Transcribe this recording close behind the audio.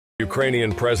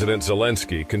Ukrainian President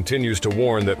Zelensky continues to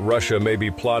warn that Russia may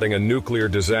be plotting a nuclear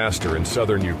disaster in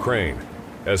southern Ukraine,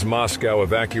 as Moscow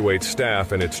evacuates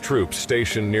staff and its troops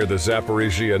stationed near the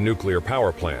Zaporizhzhia nuclear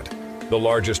power plant, the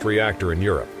largest reactor in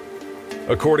Europe.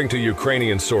 According to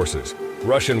Ukrainian sources,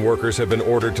 Russian workers have been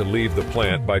ordered to leave the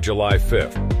plant by July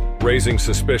 5th, raising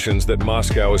suspicions that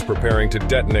Moscow is preparing to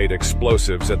detonate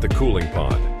explosives at the cooling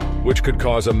pond, which could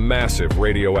cause a massive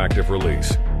radioactive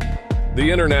release. The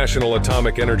International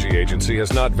Atomic Energy Agency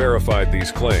has not verified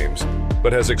these claims,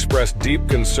 but has expressed deep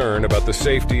concern about the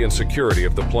safety and security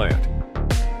of the plant.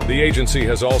 The agency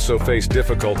has also faced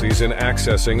difficulties in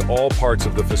accessing all parts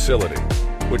of the facility,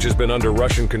 which has been under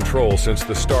Russian control since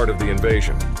the start of the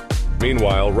invasion.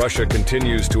 Meanwhile, Russia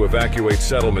continues to evacuate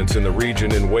settlements in the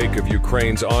region in wake of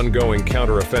Ukraine's ongoing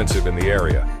counteroffensive in the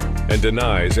area, and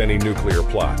denies any nuclear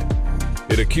plot.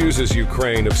 It accuses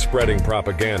Ukraine of spreading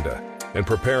propaganda and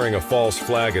preparing a false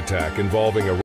flag attack involving a